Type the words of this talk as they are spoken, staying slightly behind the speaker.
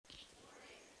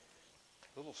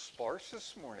A little sparse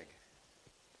this morning.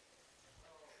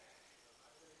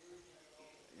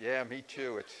 Yeah, me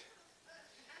too.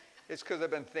 It's because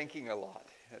I've been thinking a lot.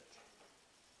 It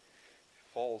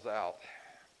falls out.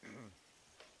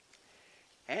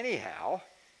 Anyhow,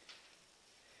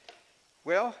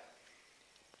 well,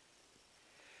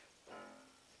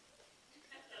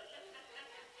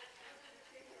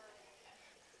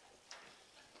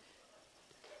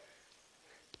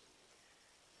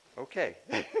 okay.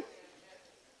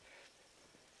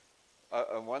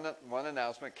 One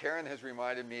announcement. Karen has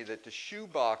reminded me that the shoe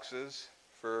boxes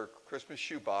for Christmas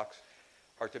shoe box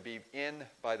are to be in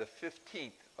by the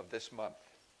 15th of this month.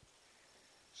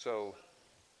 So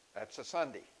that's a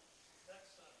Sunday.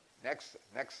 Next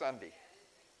Sunday.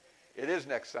 It is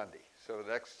next Sunday. So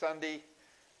next Sunday,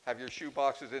 have your shoe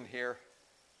boxes in here.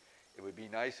 It would be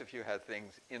nice if you had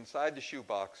things inside the shoe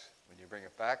box when you bring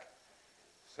it back.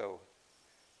 So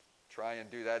try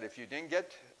and do that. If you didn't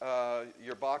get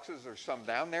your boxes, there's some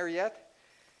down there yet.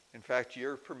 In fact,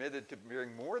 you're permitted to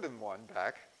bring more than one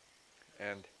back.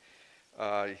 And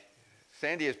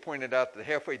Sandy has pointed out that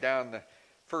halfway down the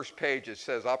first page it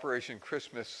says Operation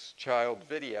Christmas Child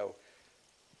Video.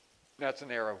 That's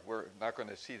an error. We're not going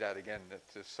to see that again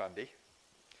this Sunday.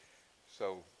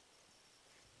 So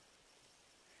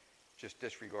just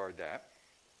disregard that.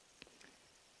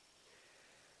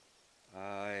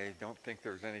 I don't think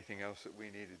there's anything else that we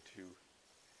needed to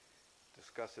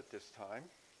discuss at this time.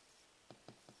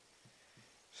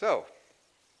 So,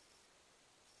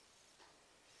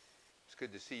 it's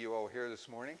good to see you all here this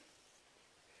morning.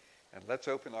 And let's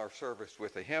open our service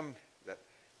with a hymn that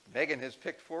Megan has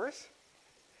picked for us.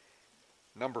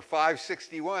 Number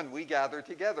 561, We Gather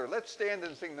Together. Let's stand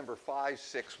and sing number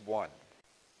 561.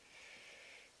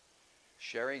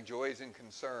 Sharing joys and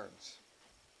concerns.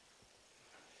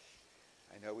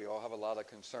 I know we all have a lot of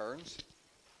concerns,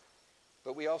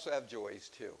 but we also have joys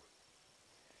too.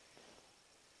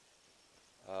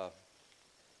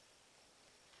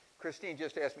 Christine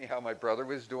just asked me how my brother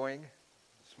was doing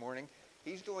this morning.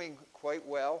 He's doing quite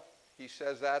well. He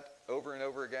says that over and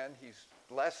over again. He's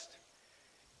blessed.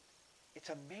 It's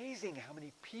amazing how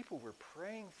many people were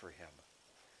praying for him.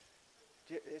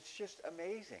 It's just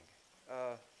amazing.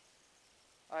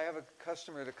 I have a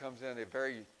customer that comes in, a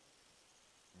very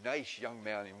nice young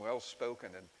man and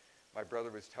well-spoken, and my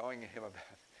brother was telling him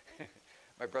about,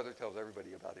 my brother tells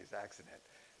everybody about his accident,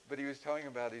 but he was telling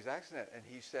him about his accident, and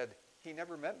he said he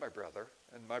never met my brother,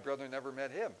 and my brother never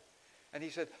met him. And he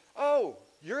said, "Oh,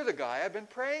 you're the guy I've been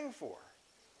praying for."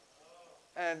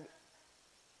 And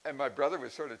my brother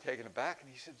was sort of taken aback, and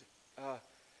he said,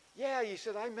 yeah, he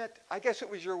said, I guess it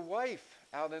was your wife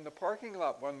out in the parking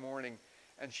lot one morning,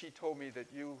 and she told me that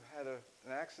you had an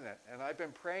accident, and I've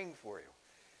been praying for you.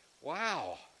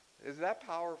 Wow, is that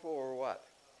powerful or what?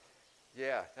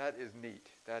 Yeah, that is neat.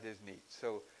 That is neat.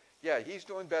 So, yeah, he's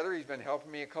doing better. He's been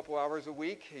helping me a couple hours a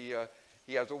week. He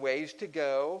has a ways to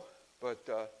go, but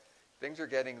things are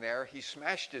getting there. He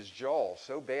smashed his jaw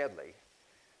so badly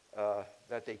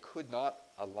that they could not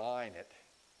align it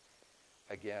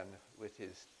again with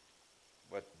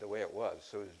the way it was.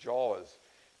 So his jaw is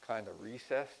kind of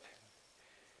recessed.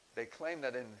 They claim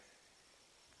that in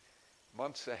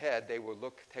months ahead they will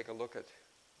take a look at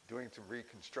doing some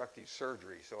reconstructive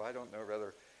surgery. So I don't know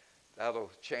whether that'll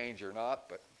change or not,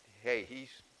 but hey,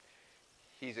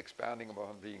 he's expounding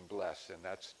upon being blessed, and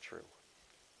that's true.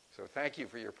 So thank you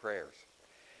for your prayers.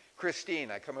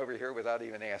 Christine, I come over here without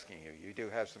even asking you. You do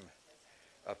have some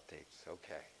updates.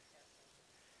 Okay.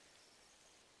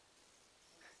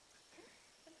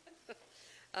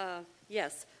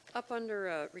 Yes, up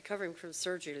under recovering from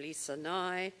surgery, Lisa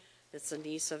Nye, it's a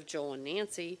niece of Joel and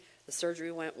Nancy. The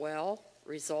surgery went well.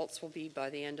 Results will be by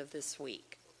the end of this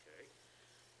week.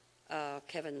 Okay.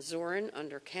 Kevin Zorin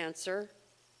under cancer.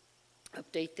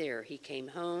 Update there. He came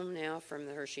home now from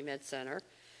the Hershey Med Center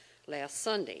last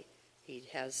Sunday. He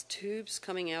has tubes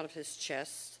coming out of his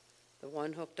chest, the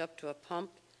one hooked up to a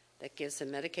pump that gives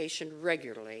him medication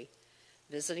regularly.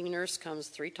 Visiting nurse comes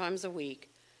 3 times a week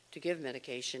to give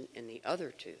medication in the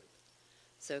other tube.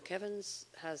 So Kevin's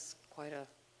has quite a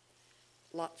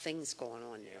lot of things going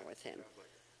on there with him.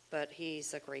 But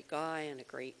he's a great guy and a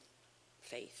great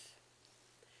faith.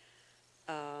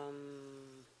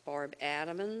 Barb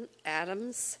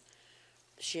Adams,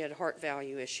 she had heart valve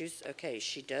issues. Okay,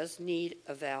 she does need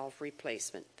a valve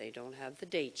replacement. They don't have the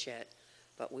date yet,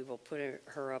 but we will put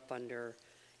her up under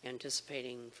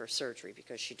anticipating for surgery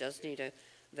because she does need a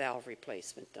valve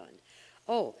replacement done.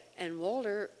 Oh, and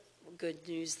Walter, good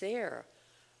news there.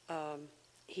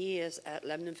 He is at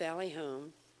Lebanon Valley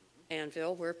Home,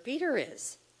 Annville, where Peter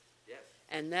is. Yes.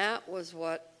 And that was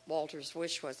what Walter's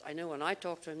wish was. I know when I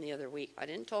talked to him the other week, I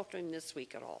didn't talk to him this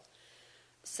week at all.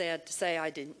 Sad to say I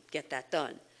didn't get that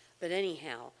done. But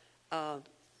anyhow,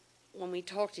 when we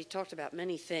talked, he talked about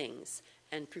many things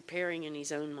and preparing in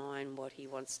his own mind what he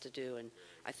wants to do. And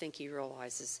I think he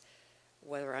realizes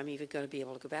whether I'm even going to be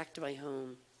able to go back to my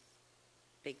home,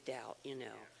 big doubt,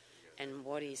 and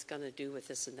what he's going to do with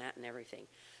this and that and everything.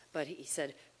 But he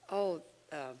said,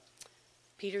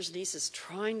 Peter's niece is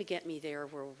trying to get me there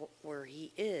where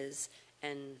he is,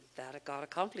 and that it got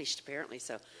accomplished apparently.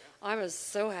 So I was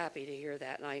so happy to hear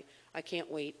that, and I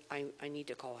can't wait. I need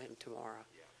to call him tomorrow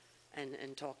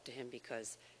and talk to him,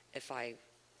 because if I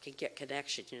can get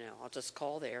connection, I'll just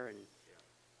call there and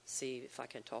see if I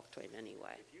can talk to him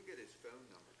anyway. If you get his phone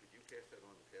number, could you pass that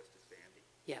on to Sandy?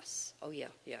 Yes. Oh, yeah.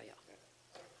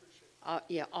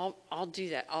 Yeah, I'll do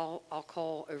that. I'll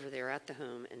call over there at the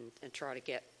home and try to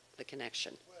get the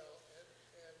connection. Well,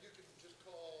 and you can just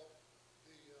call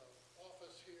the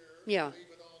office here. Yeah.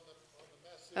 Leave it on the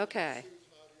message. Okay.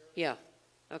 Sue's not here.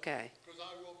 Yeah. Okay. Because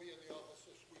I will be in the office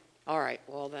this week. All right.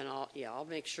 Well, then I'll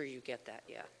make sure you get that.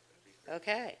 Yeah.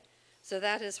 Okay. So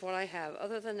that is what I have.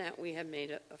 Other than that, we have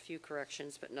made a few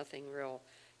corrections, but nothing real.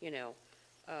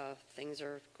 Things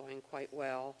are going quite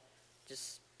well.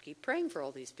 Just keep praying for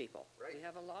all these people. Right. We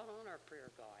have a lot on our prayer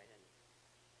guide, and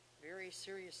very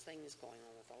serious things going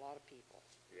on with a lot of people.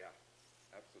 Yeah,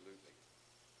 absolutely.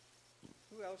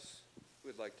 Who else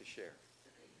would like to share?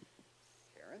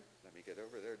 Karen, let me get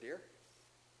over there, dear.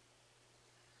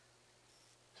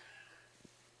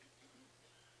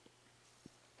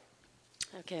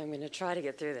 Okay, I'm going to try to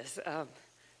get through this.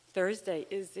 Thursday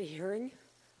is the hearing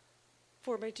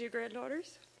for my two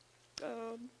granddaughters.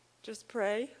 Just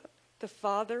pray. The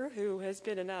father, who has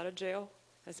been in and out of jail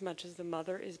as much as the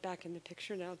mother, is back in the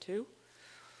picture now, too.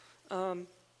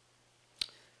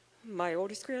 My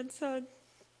oldest grandson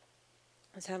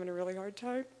is having a really hard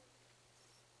time.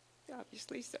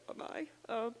 Obviously, so am I.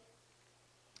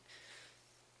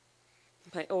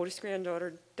 My oldest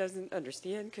granddaughter doesn't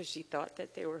understand because she thought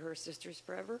that they were her sisters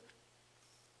forever.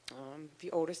 The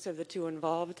oldest of the two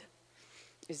involved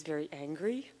is very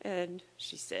angry, and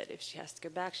she said if she has to go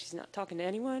back, she's not talking to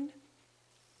anyone,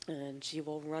 and she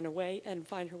will run away and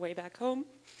find her way back home.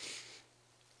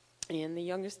 And the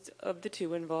youngest of the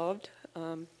two involved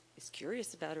is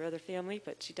curious about her other family,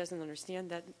 but she doesn't understand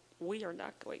that we are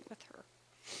not going with her.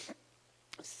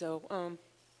 So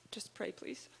just pray,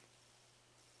 please.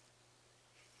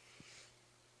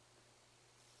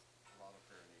 A lot of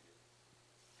prayer needed.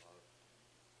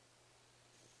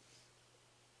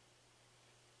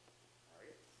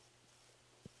 Harriet?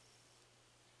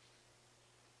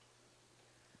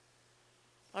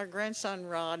 Our grandson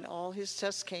Rod, all his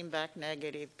tests came back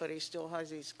negative, but he still has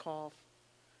his cough.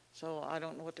 So I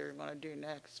don't know what they're going to do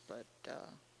next, but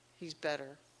he's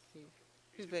better.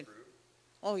 He's been. Improved?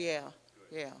 Oh yeah,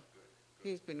 Good. yeah. Good.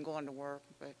 He's been going to work,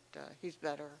 but he's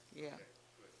better. Yeah. Okay.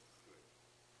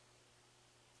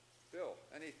 Good. Bill,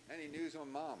 any news on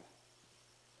Mom?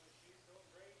 She's doing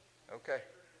great. Okay.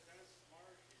 She's in the tennis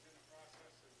tomorrow. She's in the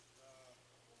process of,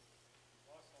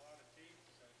 lost a lot of teeth,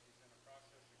 so she's in the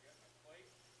process of getting a plate.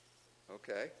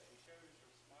 Okay. She shows her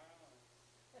smile,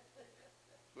 and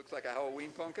Looks like a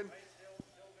Halloween pumpkin. nice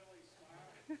hillbilly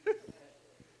smile. She's doing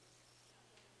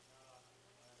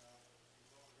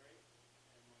great.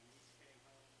 And my niece came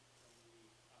home from the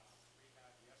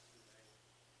rehab yesterday,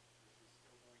 where she's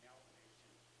still doing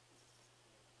outpatient.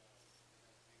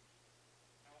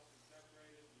 House is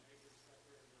decorated, the neighbors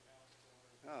decorated her house for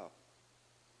her. Oh,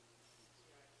 It's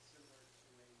similar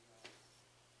to a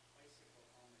bicycle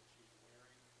helmet she's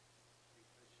wearing,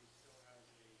 because she still has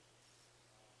a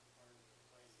part of the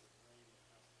clay, the brain that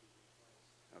has to be replaced.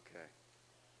 okay.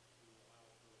 To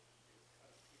allow her, they cut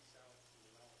a piece out to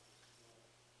allow her to swell.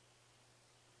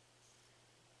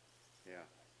 Yeah.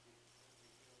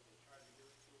 They tried to do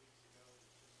it 2 weeks ago,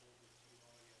 it's just a little bit too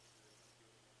long yet, so they're going to give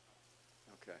it more time.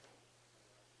 Okay.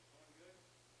 She's doing good.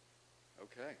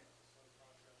 Okay. Slow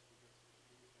process, she gets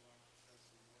confused a lot, says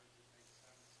some words that make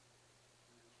sense,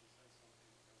 and then she says something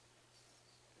that doesn't make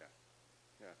sense. Yeah.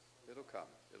 Yeah. It'll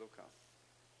come. It'll come.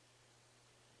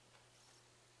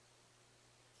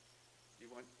 You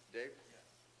want Dave?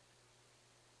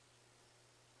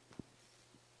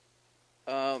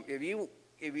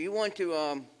 If you want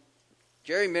to,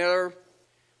 Jerry Miller,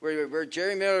 where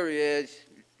Jerry Miller is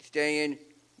staying,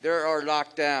 they are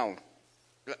locked down.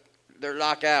 They're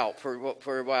locked out for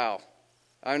a while.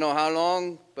 I don't know how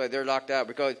long, but they're locked out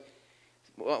because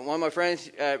one of my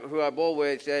friends who I bowl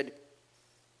with said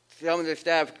some of the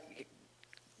staff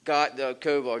got the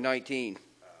COVID-19,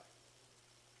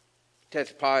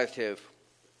 tested positive.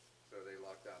 So they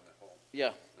locked down the home.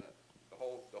 Yeah,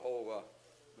 whole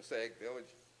Mosaic village,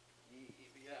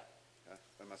 Yeah.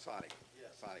 the Masonic.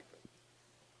 Yes. Masonic village.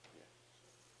 Yeah.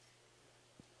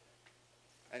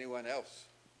 Anyone else?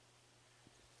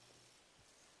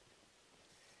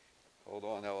 Hold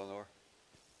on, Eleanor.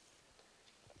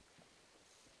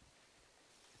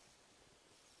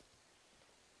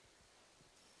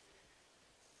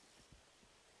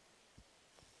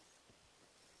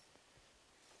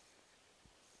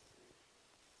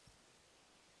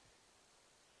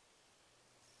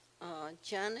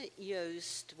 Janet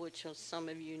Yost, which some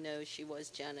of you know, she was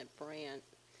Janet Brandt,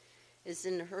 is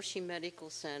in the Hershey Medical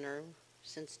Center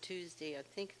since Tuesday. I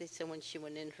think they said when she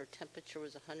went in, her temperature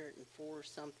was 104 or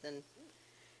something.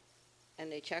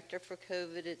 And they checked her for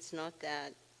COVID. It's not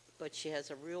that, but she has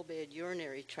a real bad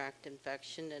urinary tract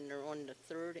infection, and they're on the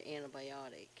third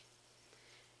antibiotic.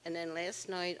 And then last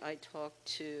night I talked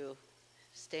to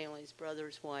Stanley's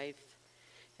brother's wife,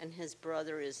 and his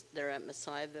brother they're at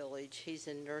Messiah Village. He's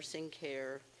in nursing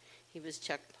care. He was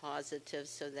checked positive,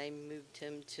 so they moved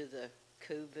him to the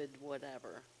COVID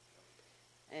whatever.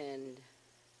 And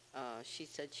she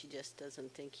said she just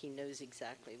doesn't think he knows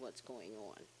exactly what's going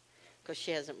on, because she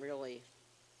hasn't really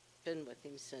been with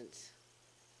him since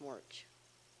March.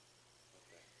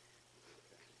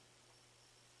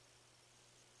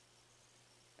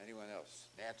 Anyone else?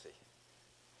 Nancy.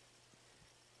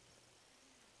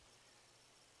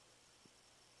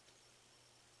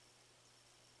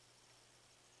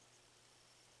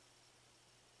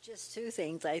 Just two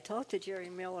things. I talked to Jerry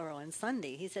Miller on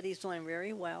Sunday. He said he's doing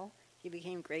very well. He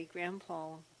became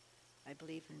great-grandpa, I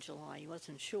believe, in July. He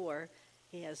wasn't sure.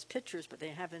 He has pictures, but they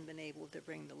haven't been able to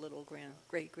bring the little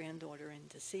great-granddaughter in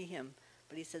to see him.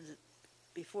 But he said that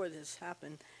before this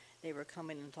happened, they were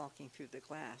coming and talking through the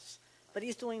glass. But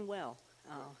he's doing well.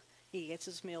 He gets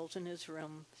his meals in his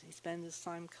room. He spends his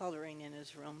time coloring in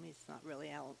his room. He's not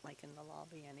really out like in the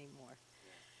lobby anymore.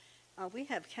 We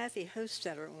have Kathy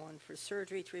Hostetter on for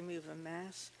surgery to remove a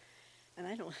mass. And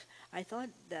I thought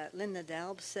that Linda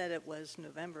Daub said it was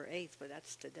November 8th, but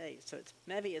that's today. So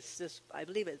I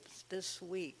believe it's this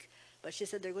week. But she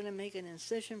said they're going to make an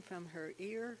incision from her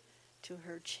ear to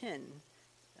her chin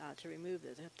to remove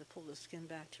it. They have to pull the skin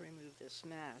back to remove this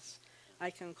mass.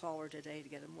 I can call her today to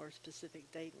get a more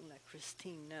specific date and let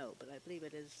Christine know, but I believe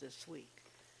it is this week.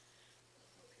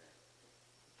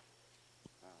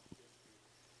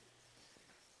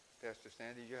 Pastor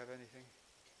Stan, did you have anything?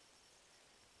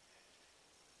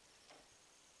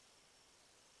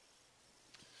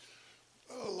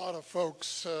 A lot of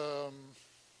folks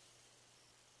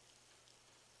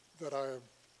that I've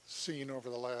seen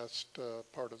over the last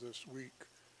part of this week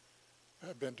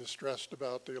have been distressed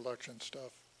about the election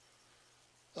stuff.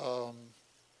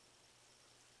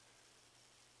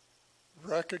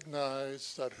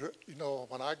 Recognize that,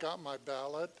 when I got my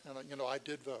ballot, and, I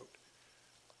did vote,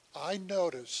 I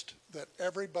noticed that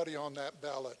everybody on that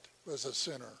ballot was a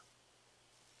sinner.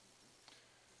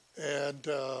 And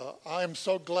I'm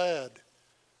so glad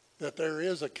that there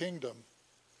is a kingdom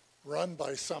run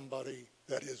by somebody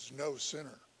that is no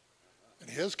sinner. And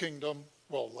his kingdom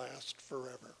will last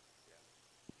forever. Yeah,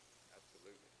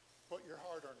 absolutely. Put your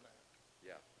heart on that.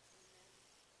 Yeah.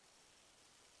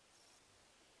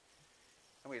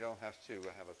 And we don't have to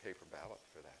have a paper ballot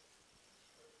for that.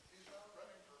 He's not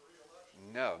running for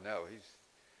re-election. No, he's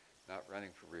not running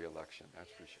for re-election,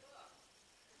 that's for sure.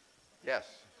 Yes,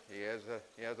 he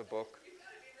has a book.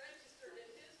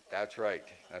 That's right.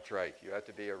 You have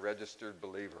to be a registered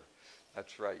believer.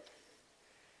 That's right.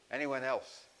 Anyone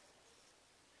else?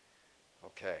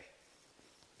 Okay.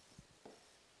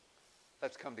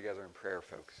 Let's come together in prayer,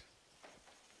 folks.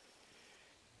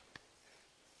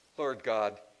 Lord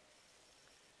God,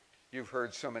 you've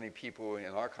heard so many people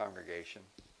in our congregation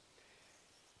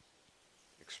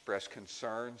express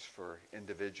concerns for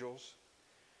individuals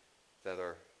that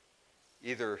are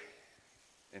either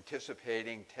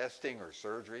anticipating testing or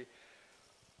surgery,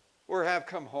 or have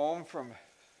come home from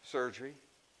surgery.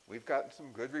 We've gotten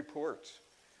some good reports,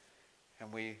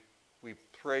 and we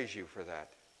praise you for that.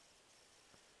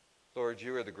 Lord,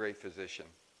 you are the great physician,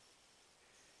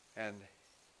 and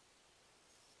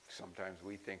sometimes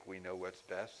we think we know what's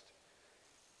best,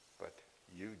 but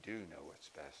you do know what's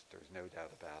best. There's no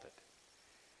doubt about it.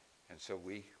 And so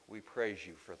we praise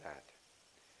you for that,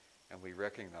 and we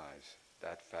recognize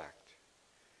that fact.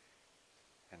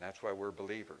 And that's why we're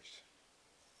believers,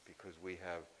 because we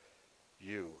have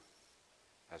you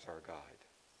as our guide.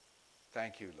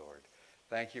 Thank you, Lord.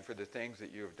 Thank you for the things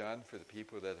that you have done for the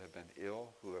people that have been ill,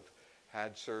 who have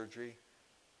had surgery,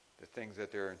 the things that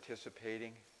they're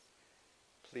anticipating.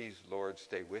 Please, Lord,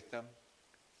 stay with them.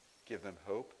 Give them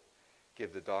hope.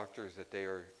 Give the doctors that they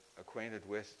are acquainted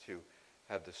with to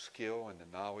have the skill and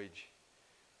the knowledge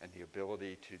and the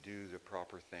ability to do the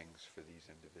proper things for these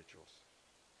individuals.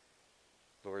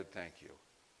 Lord, thank you.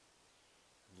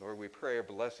 Lord, we pray a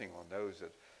blessing on those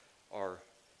that are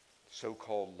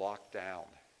so-called locked down,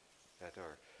 that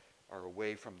are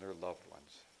away from their loved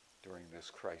ones during this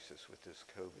crisis with this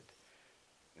COVID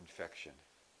infection.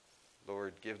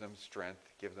 Lord, give them strength,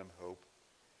 give them hope.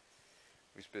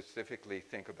 We specifically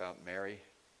think about Mary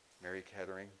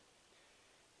Kettering.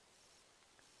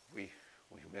 We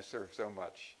miss her so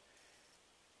much,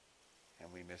 and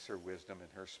we miss her wisdom and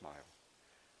her smile.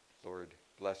 Lord,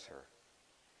 bless her.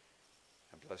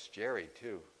 And bless Jerry,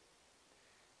 too.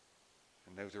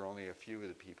 And those are only a few of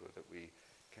the people that we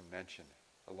can mention,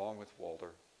 along with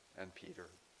Walter and Peter.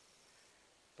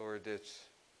 Lord,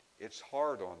 it's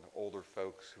hard on older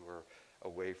folks who are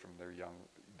away from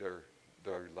their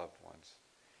loved ones.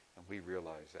 And we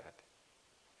realize that.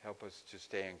 Help us to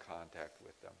stay in contact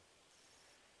with them.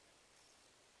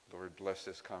 Lord, bless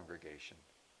this congregation.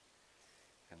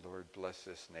 And Lord, bless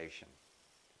this nation.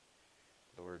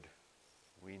 Lord,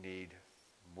 we need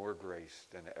more grace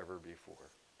than ever before.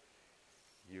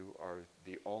 You are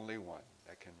the only one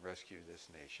that can rescue this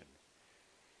nation.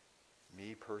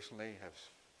 Me personally have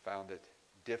found it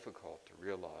difficult to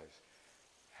realize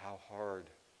how hard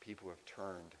people have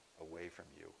turned away from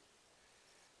you.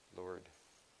 Lord,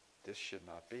 this should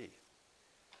not be.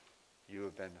 You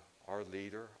have been our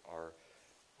leader, our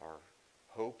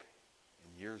hope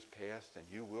in years past, and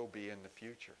you will be in the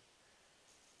future.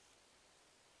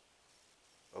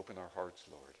 Open our hearts,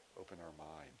 Lord. Open our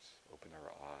minds. Open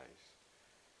our eyes.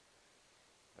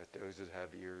 Let those that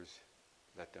have ears,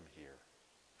 let them hear.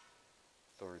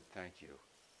 Lord, thank you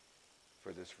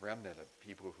for this remnant of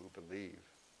people who believe,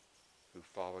 who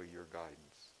follow your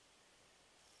guidance.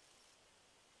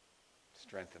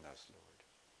 Strengthen us, Lord.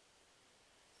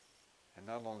 And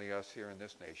not only us here in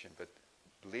this nation, but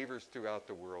believers throughout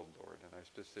the world, Lord. And I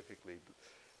specifically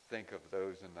think of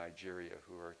those in Nigeria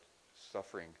who are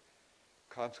suffering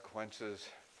consequences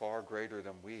far greater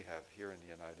than we have here in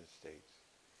the United States.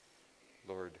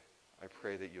 Lord, I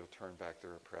pray that you'll turn back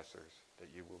their oppressors, that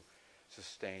you will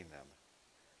sustain them,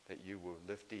 that you will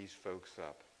lift these folks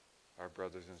up, our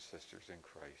brothers and sisters in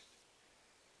Christ.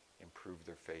 Improve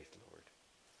their faith, Lord.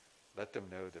 Let them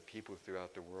know that people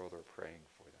throughout the world are praying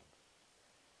for them.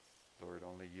 Lord,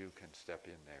 only you can step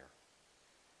in there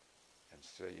and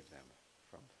save them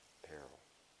from peril.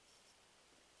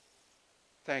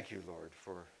 Thank you, Lord,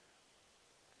 for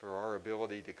our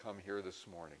ability to come here this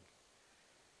morning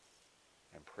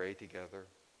and pray together,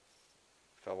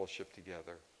 fellowship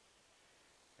together,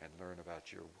 and learn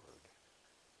about your word.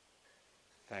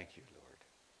 Thank you, Lord.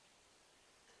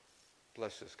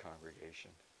 Bless this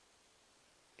congregation.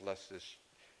 Bless this,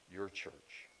 your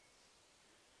church.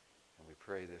 And we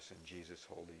pray this in Jesus'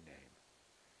 holy name,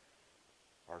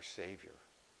 our Savior,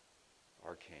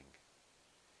 our King.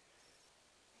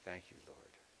 Thank you, Lord.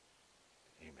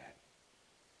 Amen.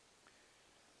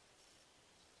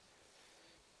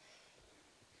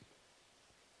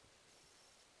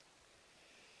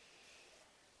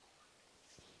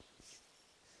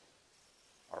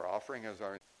 Our offering is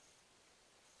our...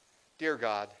 Dear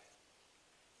God,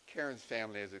 Karen's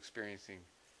family is experiencing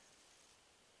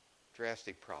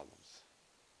drastic problems,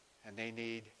 and they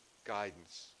need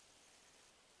guidance.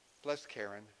 Bless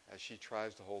Karen as she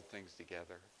tries to hold things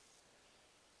together.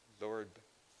 Lord,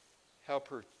 help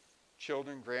her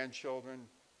children, grandchildren,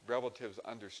 relatives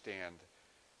understand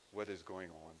what is going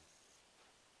on.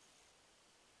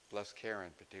 Bless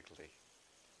Karen particularly.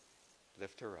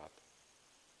 Lift her up.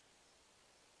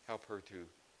 Help her to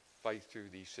fight through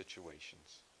these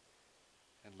situations.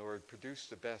 And Lord, produce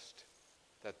the best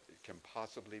that can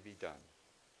possibly be done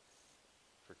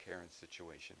for Karen's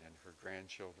situation and her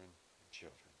grandchildren and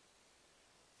children.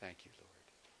 Thank you, Lord.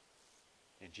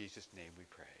 In Jesus' name we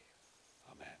pray.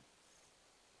 Amen.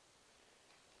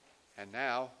 And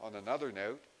now, on another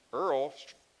note, Earl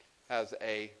has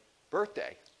a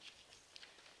birthday.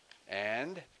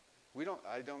 And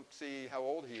I don't see how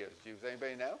old he is. Does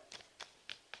anybody know?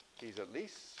 He's at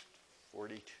least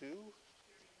 42.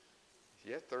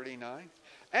 Yeah, 39.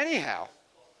 Anyhow,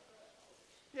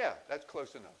 yeah, that's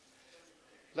close enough.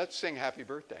 Let's sing happy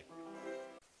birthday.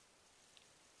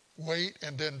 Wait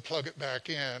and then plug it back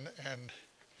in, and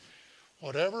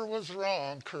whatever was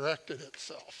wrong corrected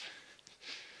itself.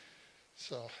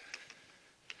 So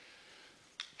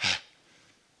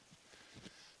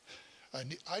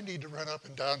I need to run up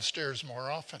and downstairs more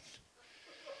often.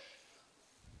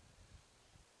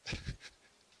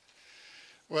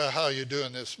 Well, how are you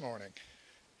doing this morning?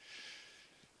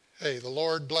 Hey, the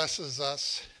Lord blesses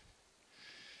us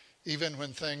even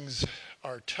when things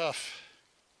are tough,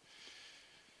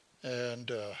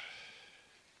 and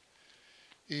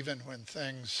even when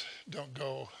things don't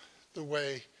go the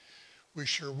way we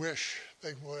sure wish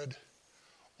they would,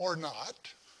 or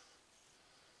not,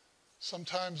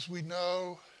 sometimes we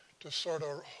know to sort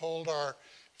of hold our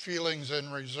feelings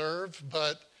in reserve,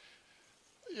 but,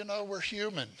 you know, we're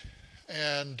human.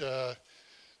 And the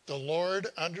Lord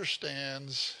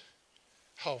understands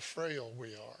how frail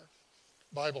we are.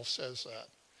 Bible says that.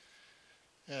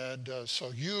 And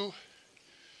so you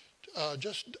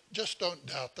just don't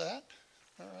doubt that,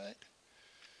 all right?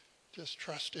 Just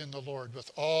trust in the Lord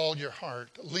with all your heart.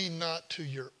 Lean not to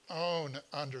your own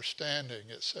understanding,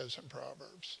 it says in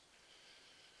Proverbs.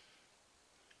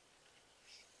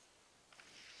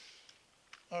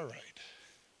 All right.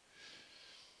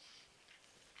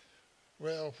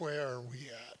 Well, where are we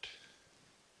at?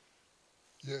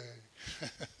 Yay.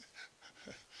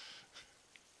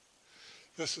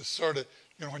 This is sort of,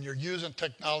 you know, when you're using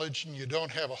technology and you don't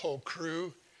have a whole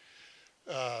crew,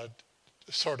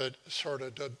 sort of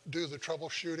to do the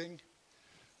troubleshooting,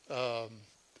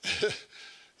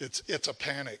 it's a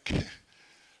panic.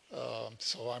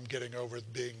 So I'm getting over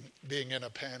being in a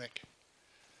panic.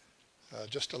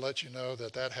 Just to let you know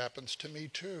that happens to me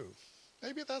too.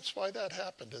 Maybe that's why that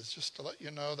happened, is just to let you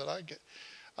know that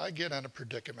I get in a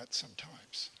predicament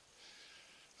sometimes.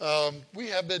 We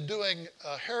have been doing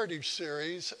a heritage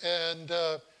series, and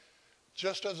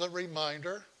just as a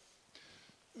reminder,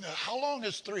 how long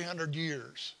is 300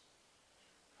 years?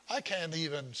 I can't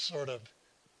even sort of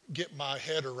get my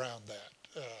head around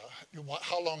that.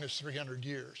 How long is 300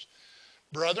 years?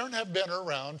 Brethren have been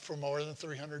around for more than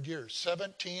 300 years.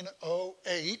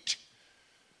 1708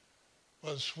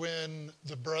 was when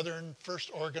the Brethren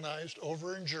first organized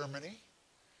over in Germany.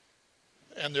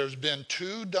 And there's been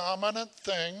two dominant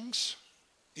things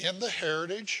in the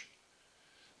heritage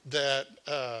that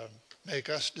make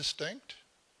us distinct.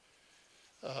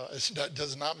 That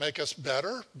does not make us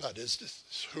better, but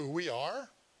it's who we are.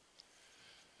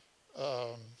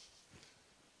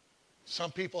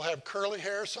 Some people have curly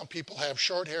hair, some people have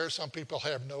short hair, some people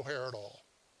have no hair at all.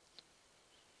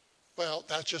 Well,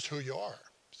 that's just who you are,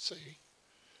 see.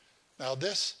 Now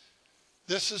this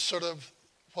is sort of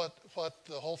what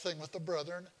the whole thing with the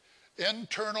brethren,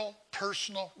 internal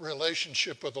personal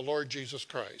relationship with the Lord Jesus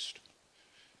Christ.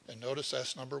 And notice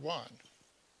that's number one.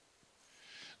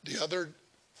 The other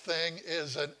thing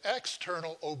is an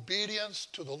external obedience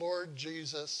to the Lord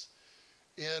Jesus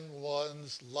in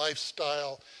one's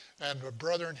lifestyle. And the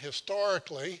brethren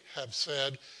historically have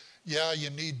said, yeah,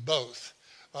 you need both.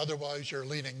 Otherwise, you're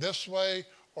leaning this way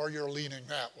or you're leaning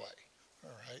that way.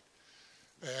 All right?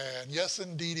 And yes,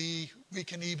 indeedy, we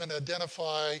can even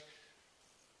identify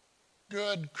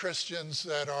good Christians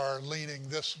that are leaning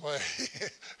this way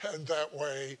and that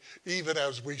way, even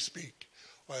as we speak.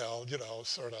 Well, you know,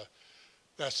 sort of,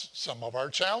 that's some of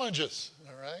our challenges,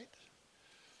 all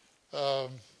right?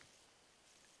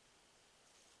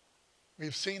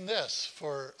 We've seen this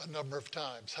for a number of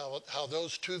times, how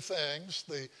those two things,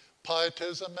 the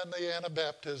pietism and the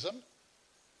Anabaptism,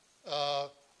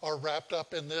 are wrapped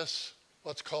up in this,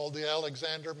 what's called the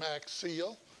Alexander Max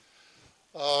seal.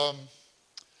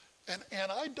 And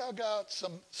I dug out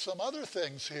some other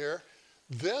things here.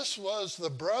 This was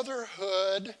the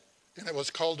Brotherhood, and it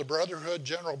was called the Brotherhood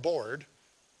General Board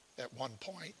at one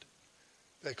point.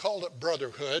 They called it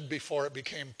Brotherhood before it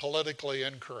became politically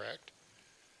incorrect.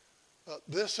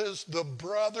 This is the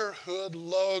Brotherhood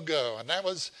logo, and that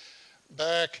was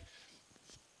back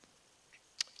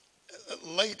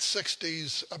late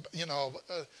 60s, you know,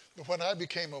 when I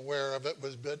became aware of it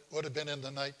would have been in the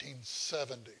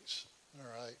 1970s, all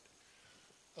right?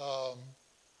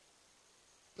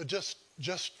 But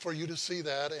just for you to see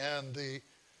that,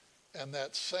 and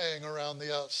that saying around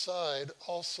the outside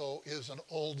also is an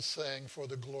old saying, for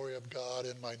the glory of God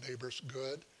and my neighbor's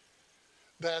good.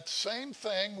 That same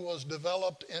thing was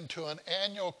developed into an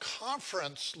annual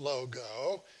conference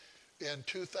logo in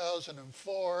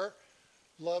 2004,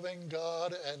 loving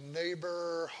God and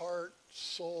neighbor, heart,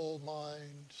 soul,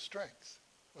 mind, strength.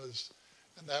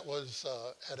 And that was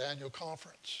at annual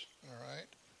conference, all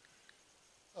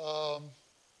right?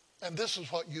 And this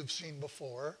is what you've seen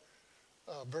before,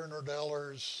 Bernard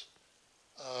Eller's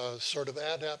sort of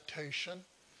adaptation.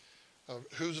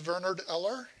 Who's Bernard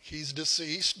Eller? He's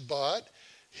deceased, but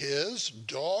his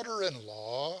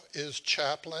daughter-in-law is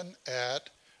chaplain at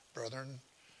Brethren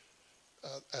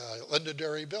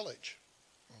Lindendary Village,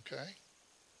 okay?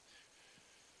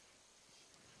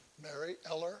 Mary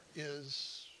Eller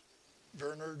is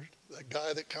Bernard, the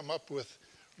guy that come up with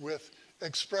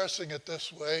expressing it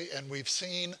this way, and we've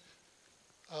seen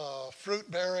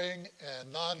fruit bearing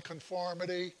and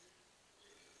nonconformity.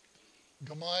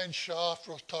 Gemeinschaft,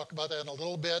 we'll talk about that in a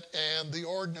little bit, and the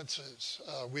ordinances.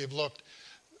 We've looked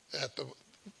at the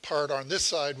part on this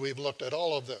side, we've looked at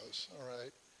all of those, all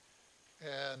right?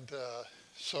 And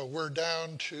so we're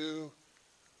down to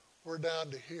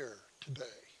here today.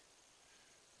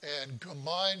 And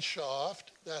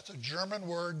Gemeinschaft, that's a German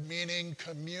word meaning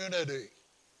community,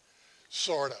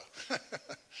 sort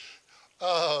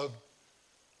of.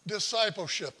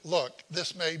 Discipleship. Look,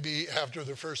 this may be after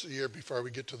the first of the year before we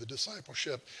get to the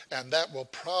discipleship, and that will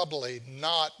probably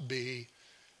not be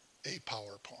a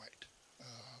PowerPoint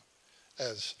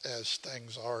as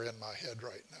things are in my head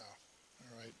right now.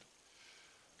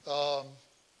 All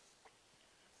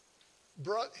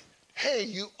right. Hey,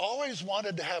 you always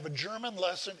wanted to have a German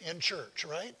lesson in church,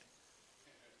 right?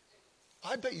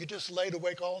 I bet you just laid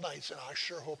awake all night and said, I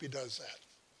sure hope he does that.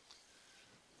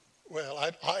 Well,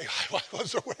 I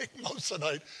was awake most of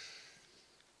the night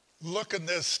looking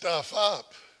this stuff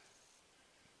up.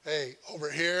 Hey, over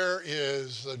here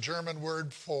is the German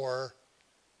word for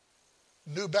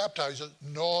new baptizers,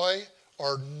 neu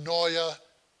or neue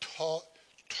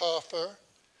Taufe.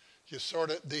 You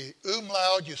sort of, the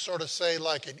umlaut, you sort of say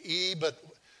like an E, but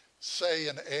say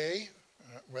an A.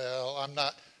 Well,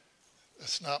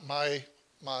 it's not my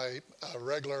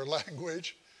regular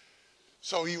language.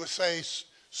 So you would say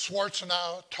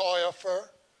Schwarzenau Taufe,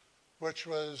 which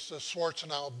was the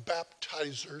Schwarzenau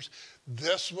baptizers.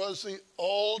 This was the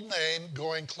old name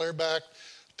going clear back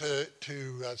to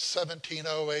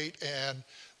 1708, and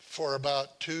for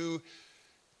about two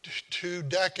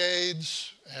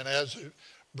decades, and as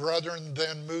brethren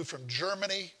then moved from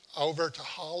Germany over to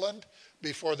Holland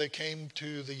before they came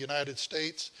to the United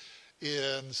States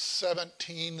in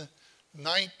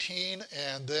 1719,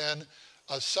 and then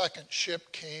a second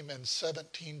ship came in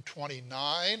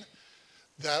 1729.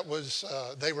 That was,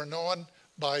 they were known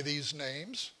by these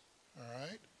names, all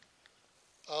right?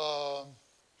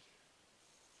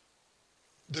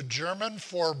 The German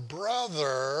for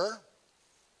brother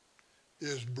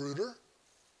is Bruder.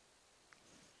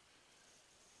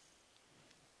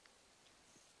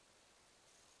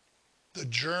 The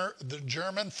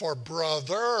German for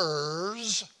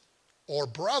brothers or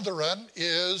brethren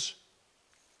is,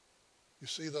 you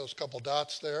see those couple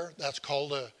dots there? That's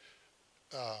called a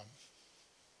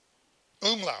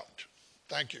umlaut.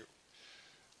 Thank you.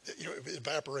 It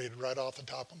evaporated right off the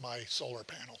top of my solar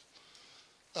panel.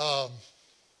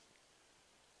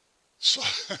 So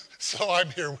I'm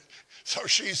here. So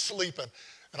she's sleeping.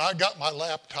 And I got my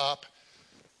laptop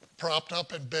propped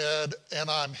up in bed, and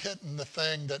I'm hitting the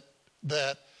thing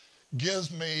that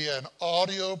gives me an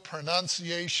audio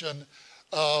pronunciation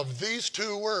of these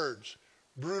two words,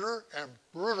 Bruder and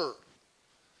Bruder.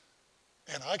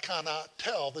 And I cannot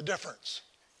tell the difference.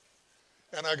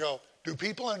 And I go, do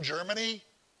people in Germany,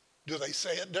 do they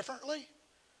say it differently?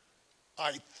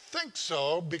 I think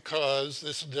so, because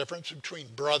there's a difference between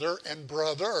brother and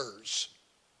brothers.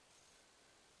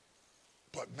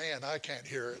 But man, I can't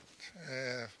hear it.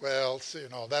 Well, you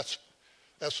know, that's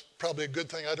probably a good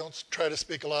thing I don't try to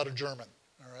speak a lot of German,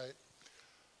 all right?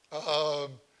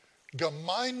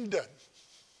 Gemeinde.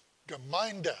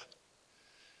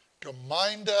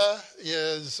 Gemeinde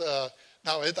is,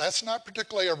 now that's not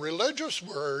particularly a religious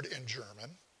word in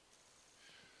German,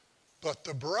 but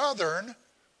the brethren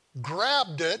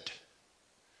grabbed it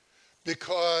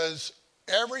because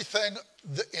everything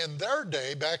in their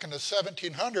day, back in the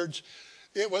 1700s,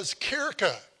 it was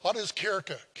Kirche. What is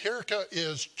Kirche? Kirche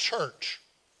is church.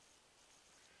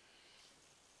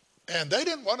 And they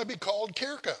didn't want to be called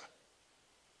Kirche.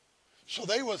 So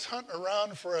they was hunting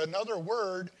around for another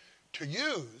word to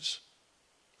use,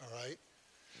 all right?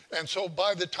 And so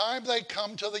by the time they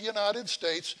come to the United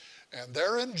States, and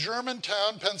they're in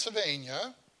Germantown,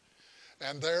 Pennsylvania,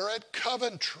 and they're at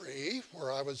Coventry,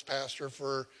 where I was pastor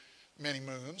for many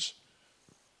moons,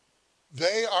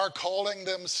 they are calling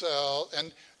themselves,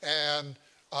 and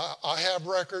I have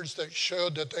records that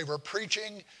showed that they were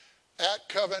preaching at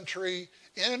Coventry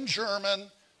in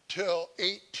German till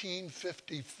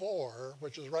 1854,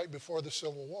 which is right before the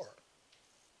Civil War.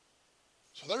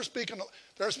 So they're speaking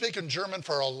German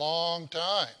for a long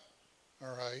time,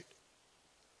 all right?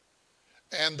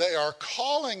 And they are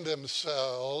calling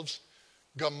themselves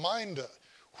Gemeinde,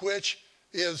 which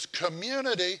is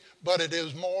community, but it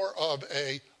is more of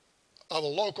a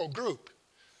local group.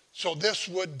 So this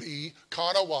would be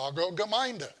Conewago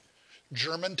Gemeinde,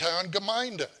 Germantown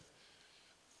Gemeinde,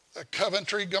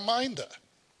 Coventry Gemeinde,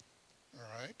 all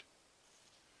right?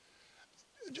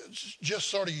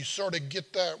 Just you sort of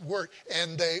get that word.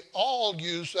 And they all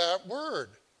use that word.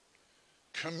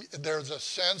 there's a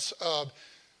sense of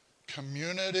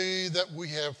community that we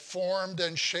have formed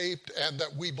and shaped, and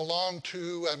that we belong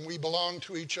to, and we belong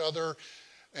to each other,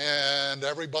 and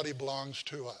everybody belongs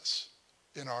to us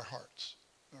in our hearts.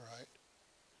 All right?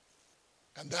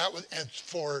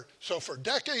 So for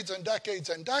decades and decades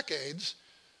and decades,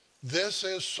 this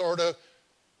is sort of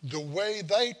the way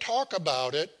they talk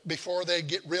about it before they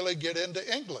really get into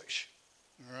English.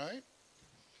 All right?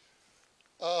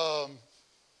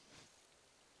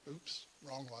 Oops,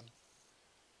 wrong one.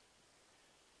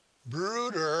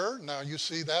 Bruder, now you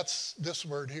see that's this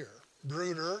word here.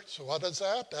 Bruder, so what is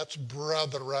that? That's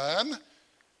brethren.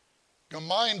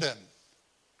 Gemeinden.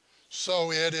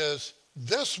 So it is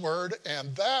this word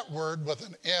and that word with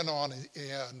an N on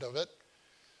the end of it.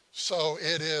 So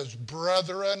it is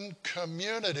brethren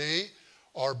community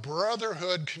or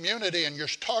brotherhood community, and you're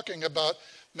talking about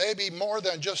maybe more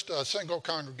than just a single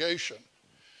congregation.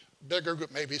 Bigger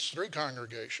group, maybe it's 3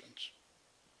 congregations.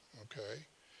 Okay?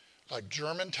 Like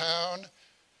Germantown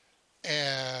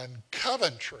and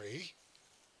Coventry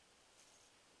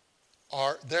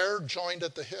they're joined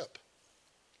at the hip.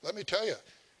 Let me tell you,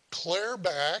 clear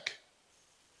back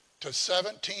to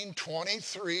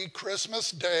 1723,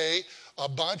 Christmas Day, a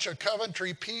bunch of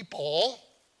Coventry people.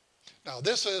 Now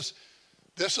this is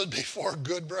before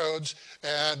good roads,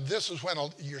 and this is when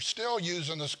you're still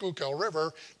using the Schuylkill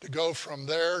River to go from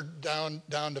there down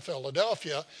to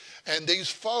Philadelphia. And these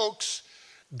folks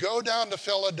go down to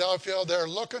Philadelphia. They're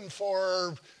looking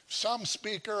for some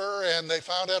speaker, and they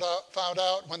found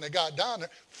out when they got down there,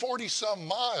 40-some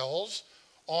miles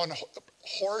on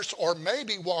horse, or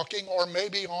maybe walking, or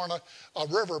maybe on a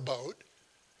riverboat.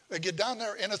 They get down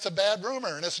there, and it's a bad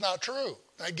rumor, and it's not true.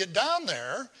 They get down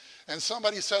there, and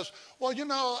somebody says, well, you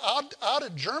know, out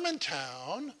at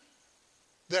Germantown,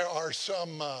 there's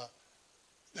some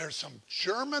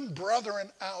German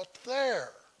brethren out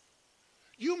there.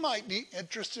 You might be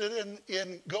interested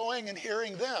in going and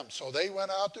hearing them. So they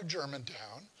went out to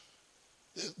Germantown.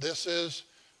 This is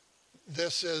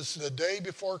the day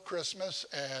before Christmas,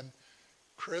 and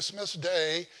Christmas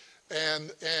Day,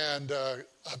 and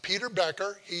Peter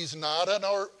Becker, he's not an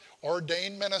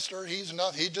ordained minister. He's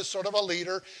just sort of a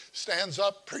leader, stands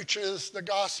up, preaches the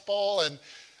gospel,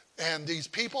 and these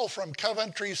people from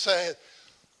Coventry say,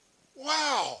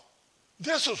 wow,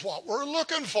 this is what we're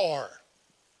looking for.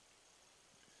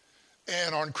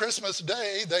 And on Christmas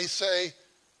Day, they say,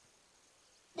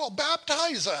 well,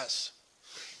 baptize us.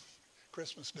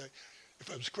 Christmas Day. If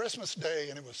it was Christmas Day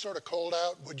and it was sort of cold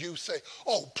out, would you say,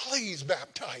 oh, please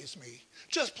baptize me?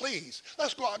 Just please.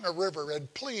 Let's go out in the river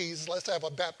and please, let's have a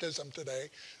baptism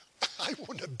today. I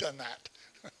wouldn't have done that.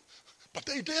 But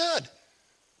they did.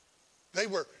 They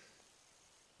were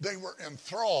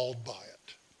enthralled by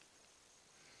it.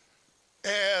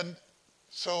 And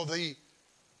so the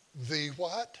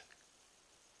what?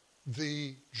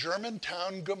 The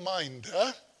Germantown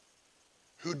Gemeinde,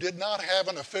 who did not have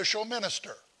an official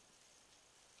minister,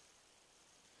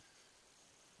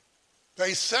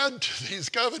 they said to these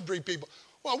Coventry people,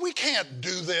 well, we can't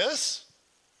do this.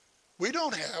 We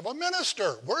don't have a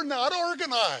minister. We're not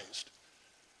organized.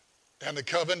 And the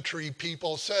Coventry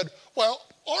people said, well,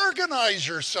 organize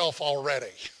yourself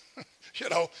already. You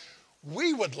know,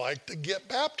 we would like to get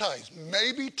baptized,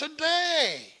 maybe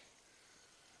today.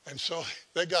 And so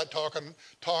they got talking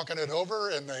it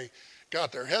over, and they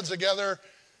got their heads together.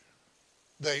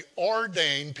 They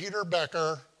ordained Peter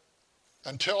Becker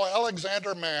until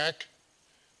Alexander Mack,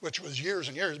 which was years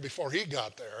and years before he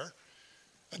got there,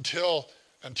 until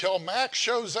Mack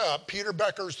shows up. Peter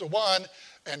Becker's the one,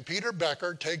 and Peter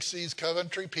Becker takes these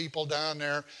Coventry people down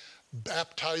there,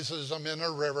 baptizes them in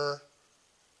a river,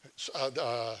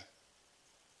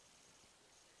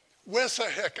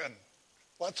 Wissahickon.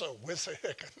 What's a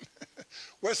Wissahickon?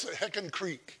 Wissahickon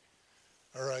Creek,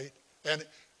 all right? And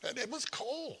it was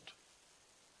cold.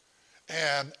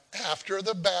 And after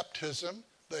the baptism,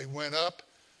 they went up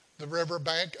the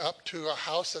riverbank up to a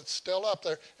house that's still up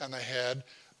there, and they had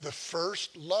the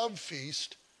first love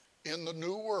feast in the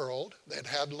New World. They'd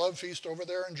had love feast over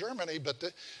there in Germany, but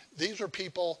these are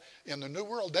people in the New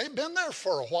World. They'd been there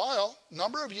for a while,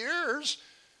 number of years,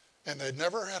 and they'd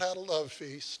never had a love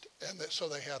feast. And so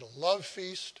they had a love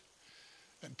feast,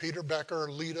 and Peter Becker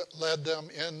led them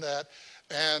in that.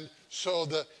 And so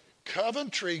the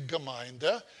Coventry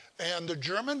Gemeinde and the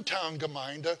Germantown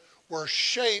Gemeinde were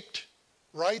shaped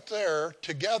right there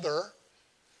together.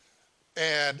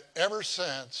 And ever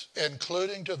since,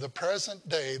 including to the present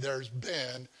day, there's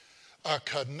been a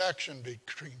connection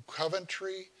between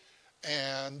Coventry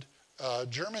and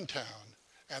Germantown.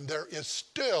 And there is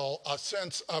still a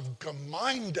sense of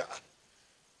Gemeinde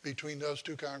between those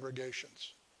two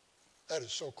congregations. That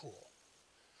is so cool.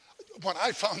 When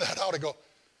I found that out, I go,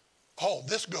 oh,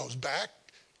 this goes back,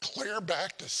 clear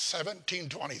back to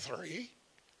 1723?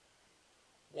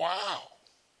 Wow.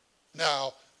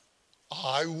 Now,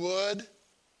 I would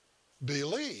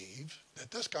believe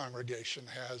that this congregation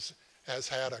has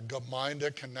had a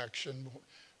Gemeinde connection,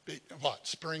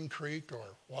 Spring Creek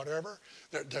or whatever,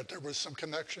 that there was some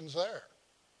connections there.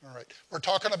 All right. We're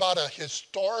talking about a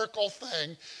historical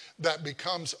thing that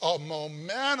becomes a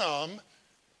momentum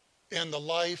in the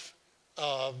life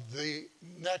of the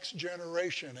next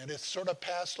generation, and it's sort of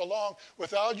passed along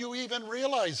without you even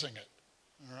realizing it.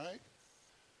 All right?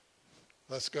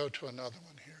 Let's go to another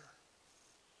one here.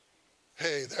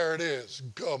 Hey, there it is,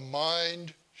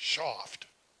 Gemeinschaft.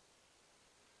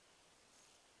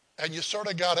 And you sort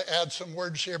of got to add some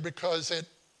words here because it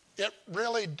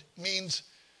really means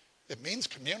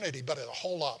community, but a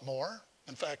whole lot more.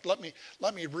 In fact, let me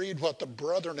read what the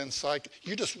Brethren Encyclopedia,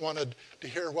 you just wanted to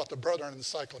hear what the Brethren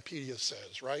Encyclopedia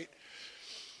says, right?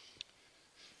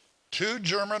 Two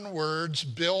German words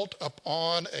built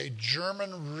upon a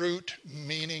German root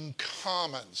meaning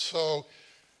common. So,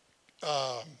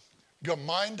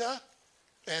 Gemeinde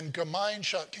and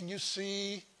Gemeinschaft, can you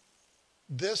see?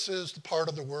 This is the part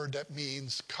of the word that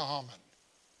means common,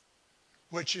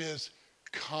 which is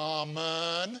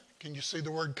common. Can you see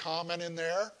the word common in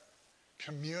there?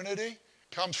 Community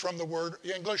comes from the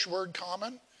English word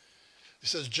common. It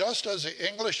says, just as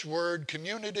the English word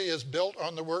community is built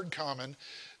on the word common,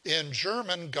 in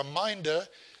German, Gemeinde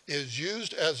is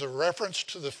used as a reference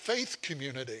to the faith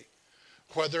community,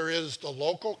 whether it is the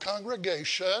local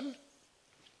congregation,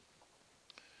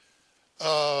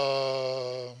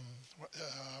 or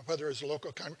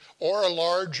a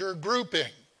larger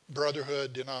grouping,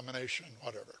 brotherhood, denomination,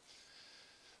 whatever.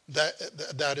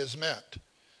 That is meant.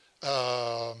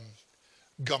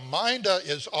 Gemeinde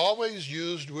is always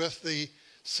used with the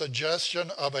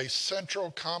suggestion of a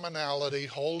central commonality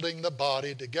holding the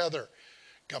body together.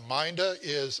 Gemeinde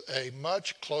is a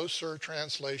much closer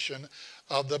translation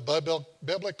of the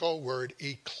biblical word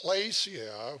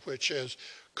ecclesia, which is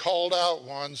called out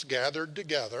ones gathered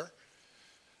together,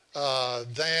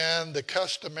 than the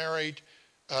customary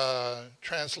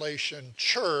translation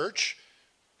church,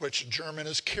 which German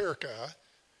is Kirche,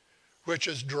 which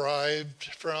is derived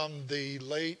from the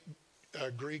late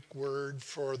Greek word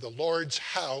for the Lord's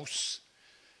house,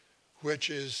 which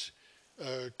is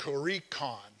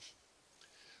korikon.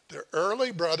 The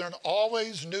early brethren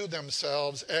always knew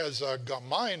themselves as a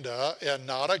Gemeinde and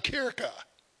not a Kirche.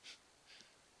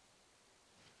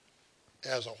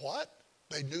 As a what?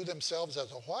 They knew themselves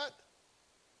as a what?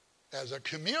 As a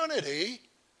community,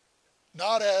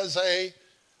 not as a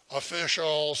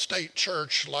official state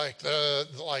church like the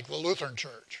Lutheran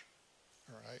Church.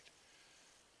 All right?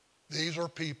 These were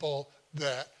people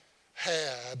that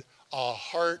had a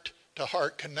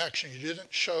heart-to-heart connection. You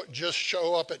didn't just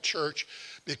show up at church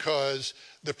because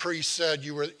the priest said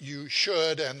you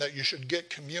should and that you should get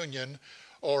communion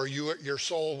or your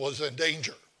soul was in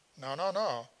danger.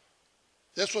 No.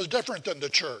 This was different than the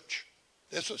church.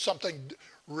 This was something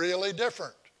really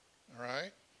different. All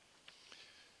right?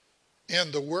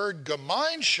 In the word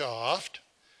Gemeinschaft,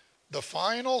 the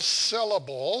final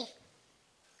syllable,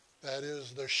 that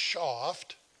is the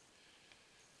Schaft,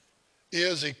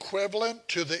 is equivalent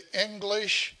to the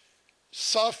English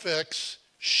suffix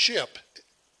ship,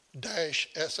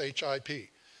 -ship.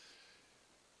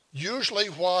 Usually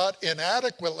what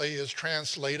inadequately is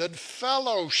translated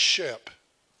fellowship.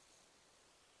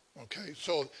 Okay,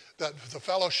 so that the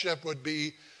fellowship would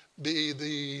be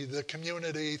the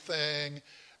community thing,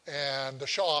 and the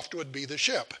Schaft would be the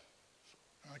ship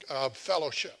of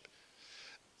fellowship.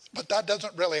 But that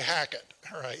doesn't really hack it,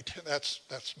 all right? That's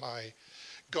my...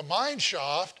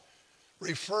 Gemeinschaft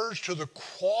refers to the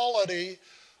quality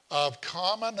of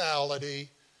commonality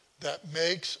that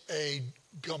makes a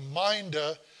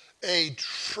Gemeinde a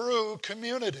true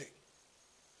community.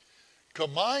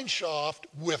 Gemeinschaft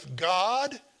with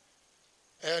God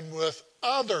and with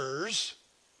others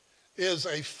is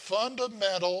a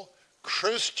fundamental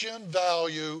Christian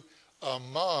value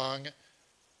among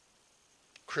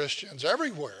Christians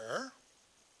everywhere,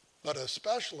 but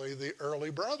especially the early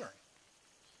brethren.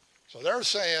 So they're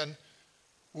saying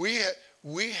we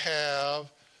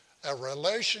have a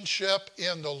relationship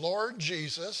in the Lord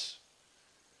Jesus.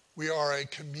 We are a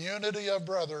community of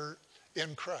brothers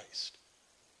in Christ.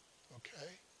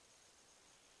 Okay?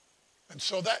 And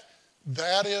so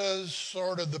that is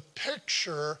sort of the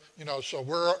picture, so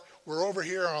we're over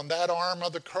here on that arm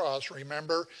of the cross.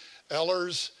 Remember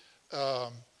Eller's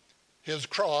his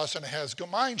cross, and it has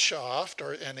Gemeinschaft,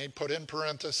 and he put in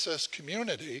parenthesis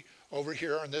community over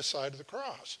here on this side of the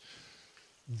cross.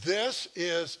 This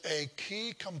is a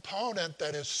key component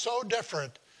that is so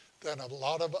different than a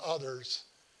lot of others,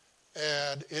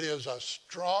 and it is a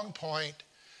strong point.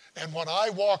 And when I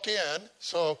walk in,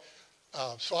 so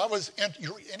I was,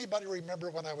 anybody remember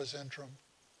when I was interim?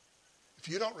 If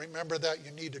you don't remember that,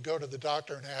 you need to go to the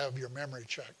doctor and have your memory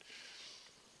checked.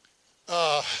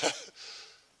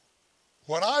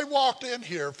 When I walked in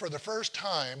here for the first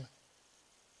time,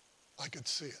 I could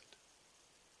see it.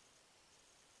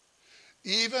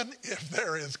 Even if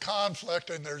there is conflict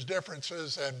and there's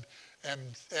differences and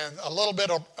a little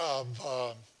bit of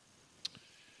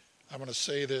I'm going to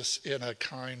say this in a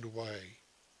kind way,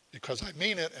 because I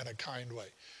mean it in a kind way.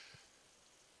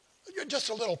 You're just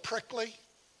a little prickly.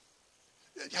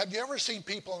 Have you ever seen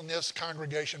people in this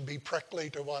congregation be prickly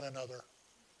to one another?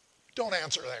 Don't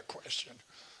answer that question.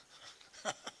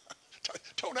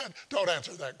 Don't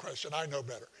answer that question. I know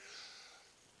better.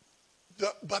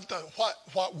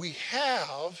 What we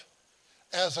have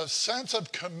as a sense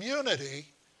of community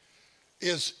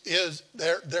is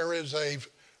there is a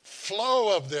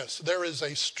flow of this. There is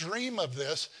a stream of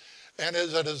this, and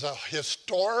it is a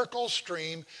historical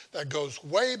stream that goes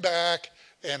way back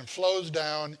and flows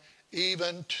down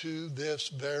even to this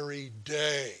very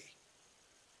day.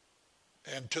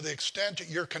 And to the extent that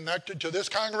you're connected to this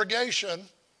congregation,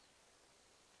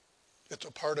 it's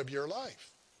a part of your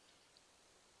life.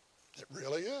 It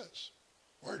really is.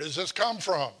 Where does this come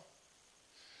from?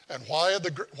 And why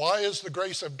is the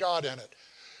grace of God in it?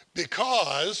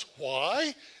 Because,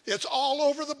 why? It's all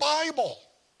over the Bible.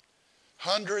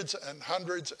 Hundreds and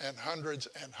hundreds and hundreds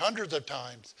and hundreds of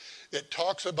times it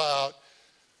talks about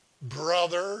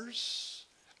brothers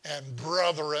and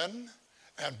brethren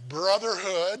and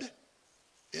brotherhood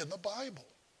in the Bible.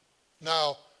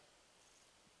 Now,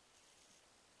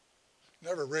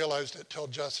 never realized it till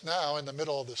just now in the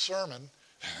middle of the sermon.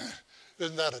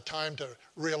 Isn't that a time to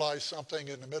realize something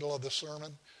in the middle of the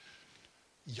sermon?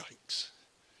 Yikes.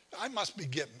 I must be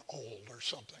getting old or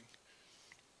something.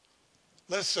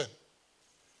 Listen,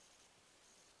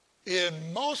 in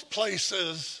most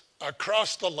places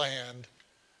across the land,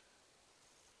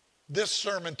 this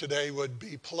sermon today would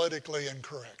be politically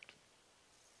incorrect,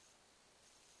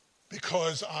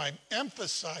 because I'm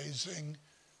emphasizing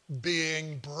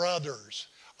being brothers.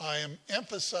 I am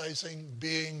emphasizing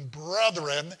being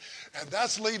brethren, and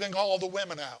that's leaving all the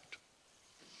women out.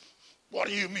 What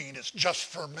do you mean it's just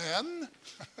for men?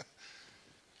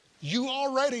 You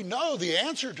already know the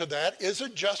answer to that. Is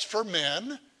it just for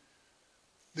men?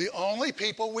 The only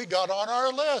people we got on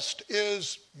our list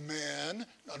is men.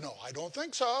 No, I don't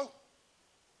think so.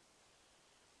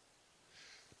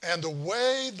 And the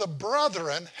way the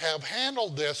brethren have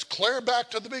handled this clear back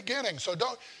to the beginning. So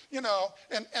don't,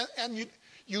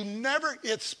 you never,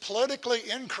 it's politically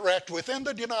incorrect within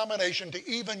the denomination to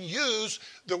even use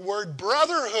the word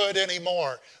brotherhood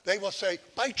anymore. They will say,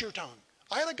 bite your tongue.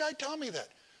 I had a guy tell me that.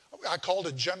 I called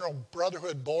a general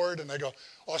brotherhood board, and they go,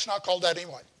 oh, it's not called that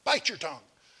anyway. Bite your tongue.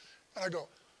 And I go,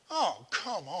 oh,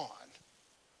 come on.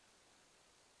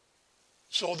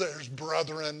 So there's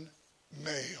brethren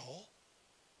male,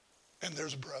 and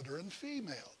there's brethren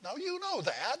female. Now, you know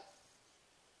that.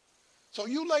 So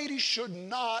you ladies should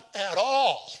not at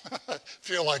all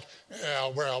feel like, yeah,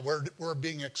 well, we're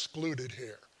being excluded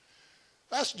here.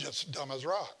 That's just dumb as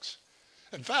rocks.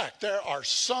 In fact, there are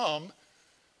some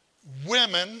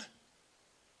women,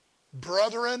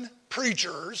 brethren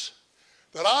preachers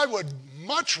that I would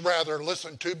much rather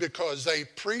listen to, because they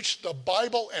preach the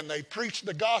Bible and they preach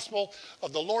the gospel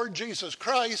of the Lord Jesus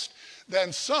Christ,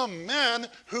 than some men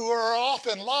who are off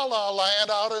in la-la land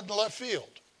out in left field.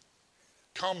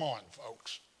 Come on,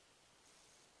 folks.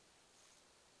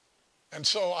 And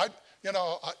so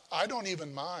I don't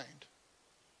even mind.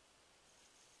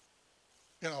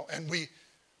 And we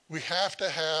have to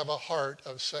have a heart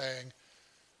of saying,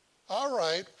 all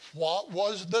right, what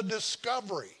was the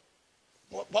discovery?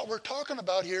 What we're talking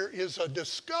about here is a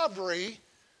discovery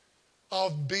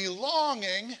of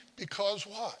belonging, because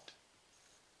what?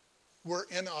 We're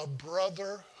in a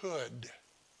brotherhood.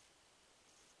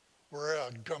 We're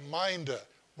a Gemeinde.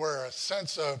 We're a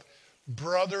sense of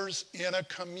brothers in a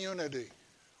community.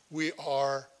 We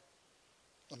are,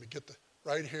 let me get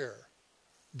right here,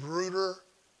 Bruder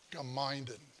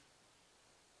Gemeinden.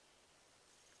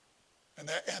 And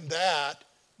that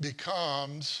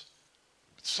becomes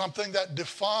something that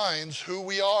defines who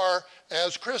we are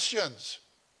as Christians.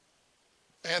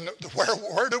 And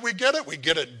where do we get it? We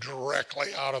get it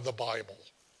directly out of the Bible.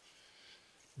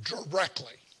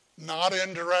 Directly. Not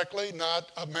indirectly,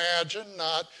 not imagined,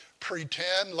 not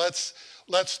pretend. Let's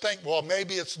think, well,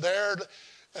 maybe it's there,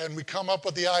 and we come up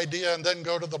with the idea and then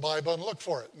go to the Bible and look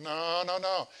for it. No, no,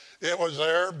 no. It was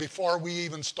there before we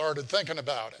even started thinking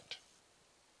about it.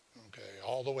 Okay,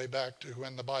 all the way back to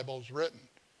when the Bible's written.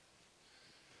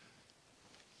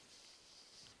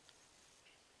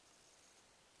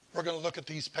 We're going to look at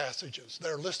these passages.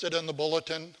 They're listed in the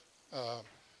bulletin,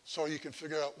 so you can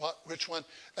figure out which one.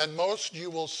 And most you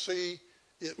will see,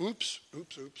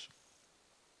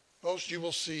 most you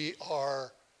will see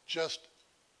are just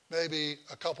maybe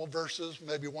a couple verses,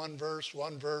 maybe one verse,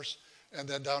 and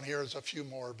then down here is a few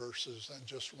more verses than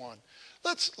just one.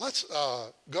 Let's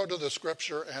go to the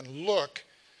scripture and look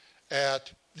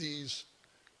at these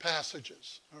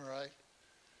passages, all right?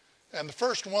 And the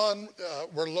first one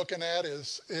we're looking at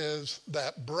is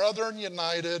that brethren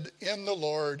united in the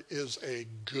Lord is a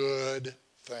good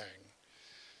thing.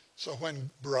 So when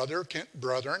brethren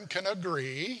can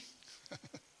agree,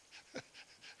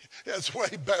 it's way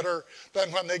better than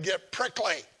when they get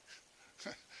prickly.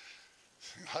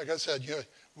 Like I said,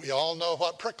 we all know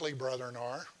what prickly brethren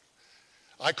are.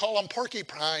 I call them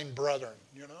porcupine brethren,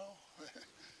 you know.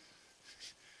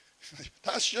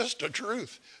 That's just the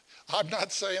truth. I'm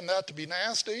not saying that to be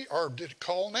nasty or to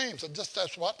call names.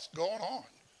 That's what's going on.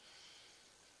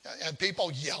 And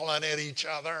people yelling at each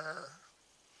other,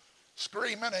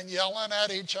 screaming and yelling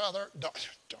at each other.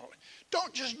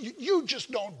 You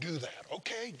just don't do that,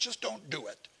 okay? Just don't do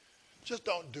it. Just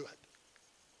don't do it.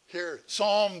 Here,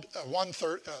 Psalm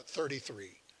 133.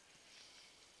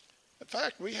 In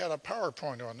fact, we had a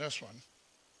PowerPoint on this one.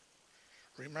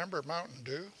 Remember Mountain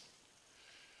Dew?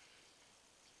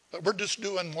 But we're just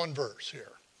doing one verse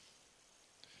here.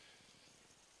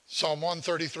 Psalm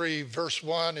 133, verse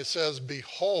 1, it says,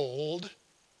 behold,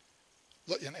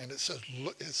 and it says,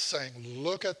 it's saying,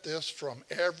 look at this from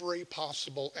every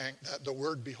possible angle. The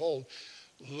word behold,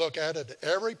 look at it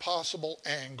every possible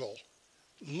angle.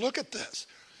 Look at this.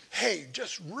 Hey,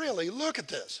 just really look at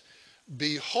this.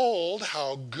 Behold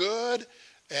how good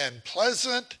and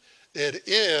pleasant it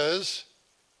is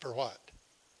for what?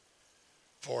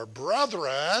 For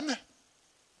brethren.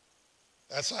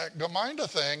 That's that Gemeinde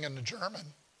thing in the German.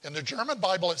 In the German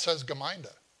Bible it says Gemeinde.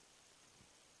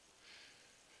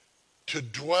 To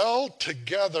dwell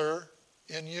together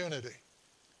in unity.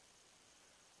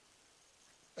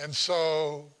 And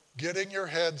so getting your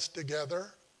heads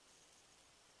together.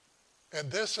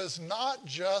 And this is not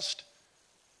just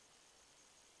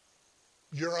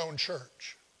your own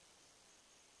church.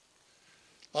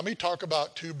 Let me talk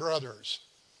about two brothers.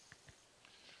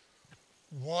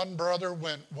 One brother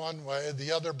went one way,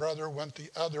 the other brother went the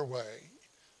other way.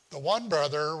 The one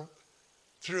brother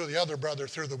threw the other brother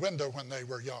through the window when they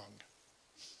were young.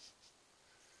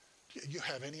 Do you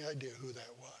have any idea who that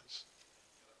was?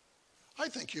 I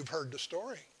think you've heard the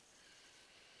story.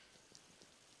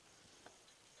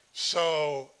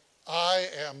 So I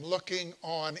am looking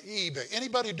on eBay.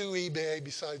 Anybody do eBay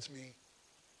besides me?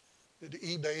 Did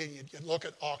eBay, and you look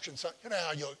at auctions. You know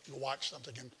how you watch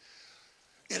something, and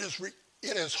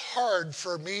it is hard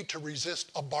for me to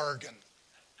resist a bargain.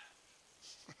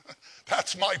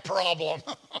 That's my problem.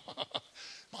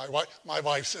 My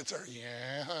wife sits there,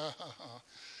 yeah.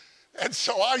 And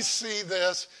so I see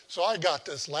this. So I got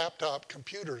this laptop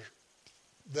computer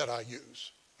that I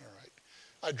use. All right,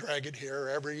 I drag it here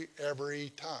every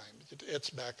time. It's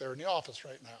back there in the office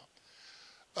right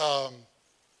now.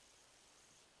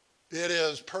 It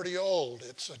is pretty old.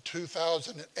 It's a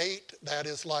 2008. That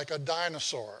is like a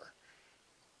dinosaur.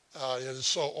 It is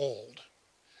so old.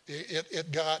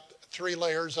 It got 3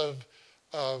 layers of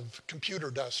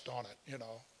computer dust on it, you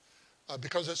know,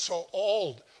 because it's so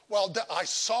old. Well, I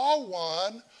saw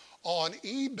one on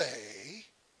eBay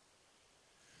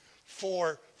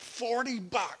for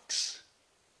 $40.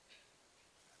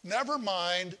 Never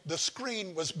mind, the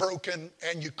screen was broken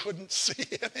and you couldn't see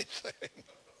anything.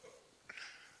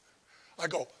 I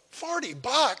go,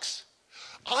 $40?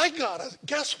 I gotta,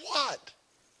 guess what?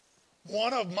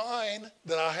 One of mine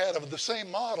that I had of the same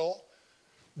model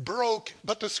broke,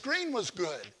 but the screen was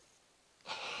good.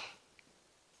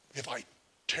 If I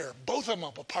tear both of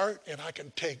them apart and I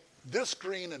can take this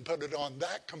screen and put it on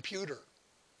that computer.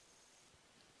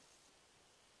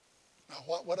 Now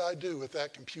what would I do with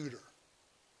that computer?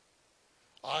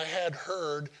 I had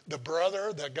heard the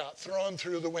brother that got thrown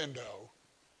through the window.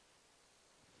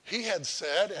 He had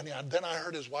said, and then I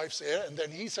heard his wife say it, and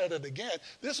then he said it again.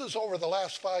 This is over the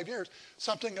last 5 years.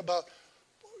 Something about,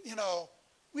 you know,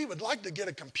 we would like to get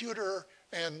a computer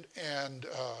and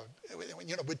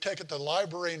you know, we'd take it to the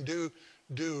library and do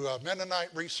Mennonite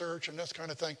research and this kind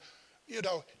of thing. You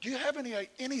know, do you have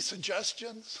any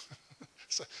suggestions?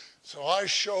 So I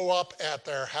show up at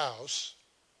their house.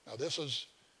 Now this is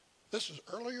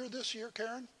earlier this year,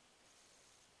 Karen?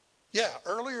 Yeah,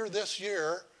 earlier this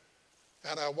year,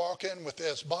 and I walk in with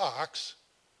this box,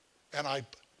 and I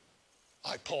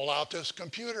pull out this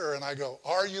computer and I go,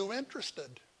 "Are you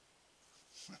interested?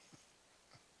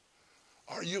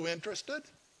 Are you interested?"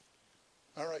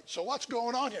 All right, so what's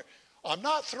going on here? I'm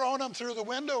not throwing them through the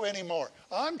window anymore.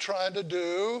 I'm trying to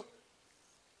do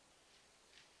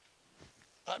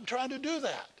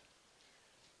that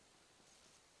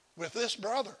with this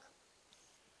brother.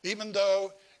 Even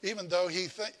though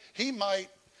he might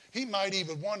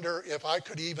even wonder if I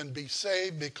could even be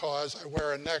saved because I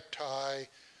wear a necktie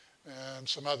and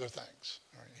some other things.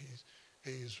 All right,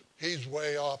 he's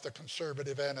way off the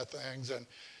conservative end of things,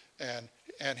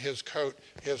 and his coat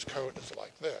is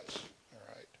like this. All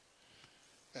right,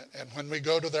 and when we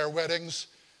go to their weddings,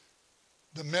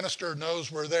 the minister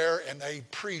knows we're there, and they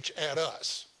preach at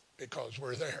us because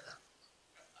we're there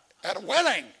at a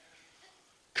wedding.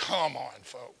 Come on,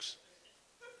 folks.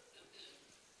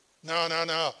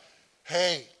 No.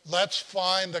 Hey, let's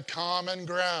find the common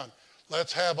ground.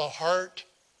 Let's have a heart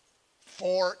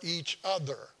for each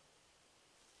other.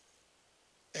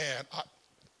 And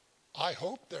I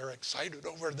hope they're excited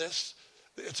over this.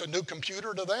 It's a new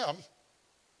computer to them,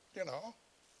 you know.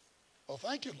 Well,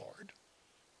 thank you, Lord.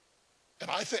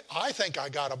 And I think I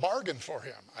got a bargain for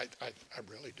him. I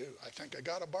really do. I think I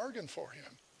got a bargain for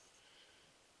him.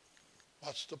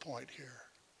 What's the point here?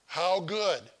 How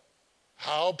good?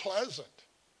 How pleasant?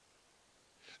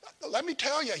 Let me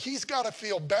tell you, he's got to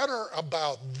feel better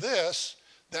about this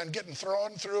than getting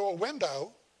thrown through a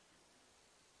window.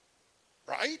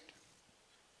 Right?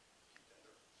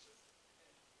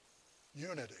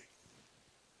 Unity.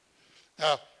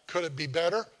 Now, could it be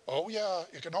better? Oh, yeah,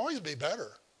 it can always be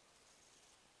better.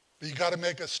 But you got to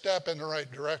make a step in the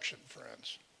right direction,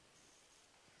 friends.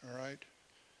 All right?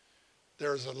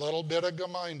 There's a little bit of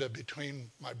Gemeinde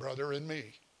between my brother and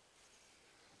me.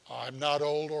 I'm not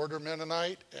Old Order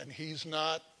Mennonite, and he's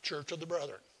not Church of the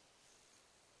Brethren.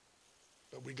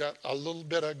 But we got a little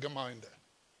bit of Gemeinde.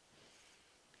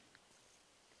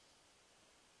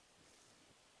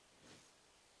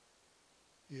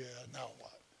 Yeah, now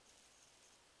what?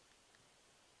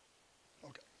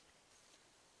 Okay.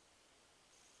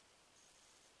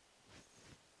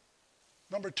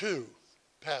 Number 2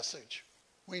 passage.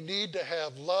 We need to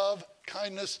have love,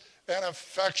 kindness, and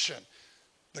affection.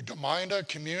 The Gemeinde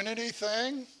community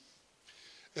thing,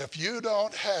 if you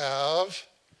don't have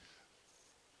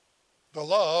the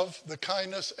love, the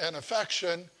kindness, and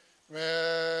affection,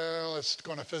 well, it's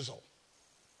going to fizzle.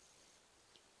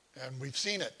 And we've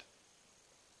seen it.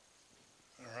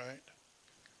 All right.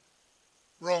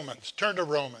 Romans. Turn to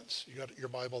Romans. You got your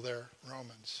Bible there?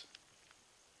 Romans.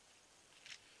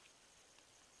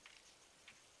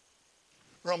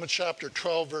 Romans chapter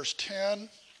 12, verse 10.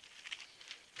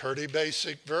 Pretty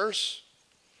basic verse.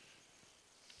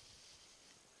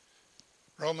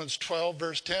 Romans 12,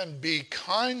 verse 10. Be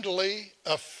kindly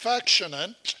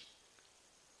affectionate.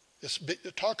 It's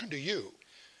talking to you.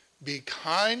 Be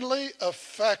kindly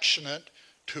affectionate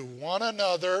to one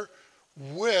another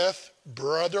with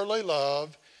brotherly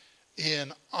love,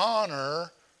 in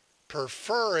honor,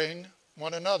 preferring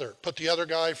one another. Put the other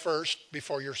guy first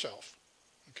before yourself.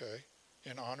 Okay?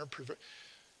 In honor,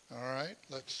 all right,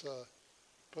 let's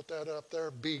put that up there.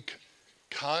 Be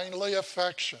kindly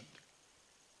affectioned.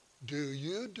 Do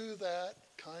you do that,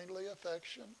 kindly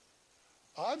affection?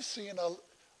 I've seen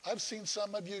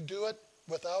some of you do it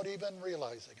without even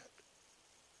realizing it.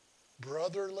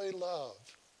 Brotherly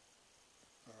love.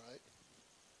 All right.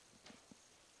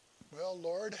 Well,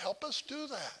 Lord, help us do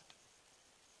that.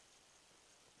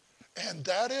 And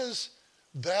that is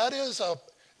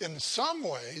in some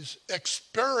ways,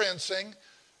 experiencing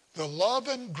the love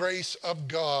and grace of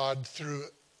God through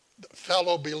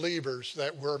fellow believers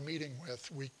that we're meeting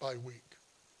with week by week.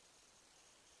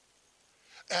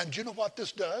 And you know what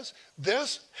this does?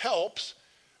 This helps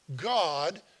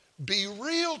God be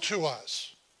real to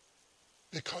us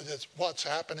because it's what's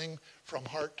happening from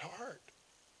heart to heart.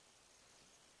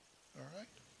 All right?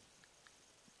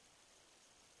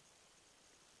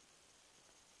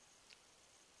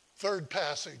 Third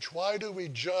passage, why do we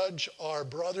judge our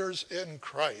brothers in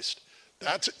Christ?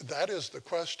 That is the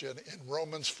question in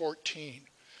Romans 14.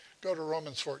 Go to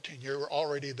Romans 14. You're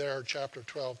already there, chapter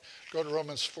 12. Go to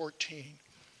Romans 14.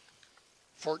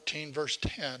 14, verse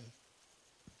 10.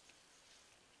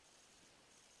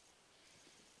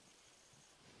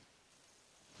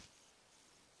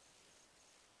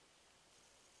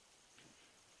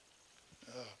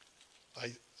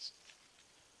 I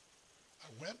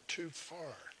went too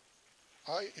far.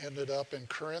 I ended up in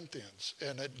Corinthians,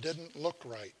 and it didn't look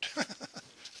right.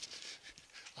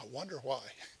 I wonder why.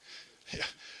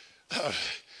 Yeah.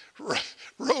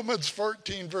 Romans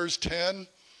 14, verse 10,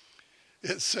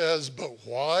 it says, but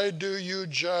why do you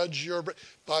judge your...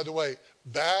 By the way,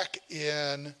 back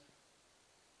in,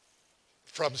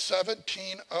 from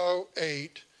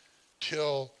 1708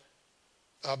 till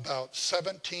about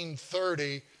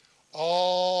 1730,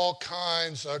 all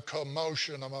kinds of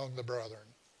commotion among the brethren,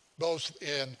 both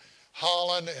in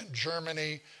Holland and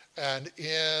Germany and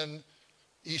in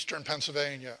eastern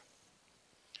Pennsylvania.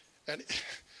 And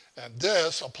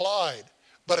this applied,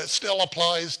 but it still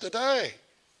applies today.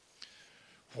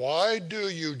 Why do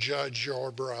you judge your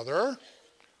brother?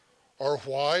 Or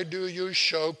why do you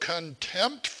show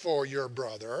contempt for your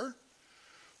brother?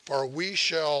 For we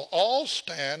shall all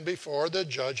stand before the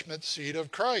judgment seat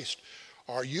of Christ.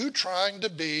 Are you trying to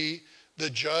be the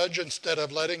judge instead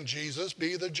of letting Jesus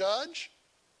be the judge?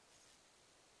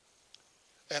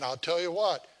 And I'll tell you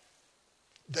what,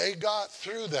 they got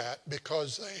through that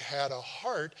because they had a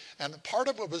heart, and part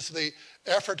of it was the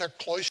effort of cloister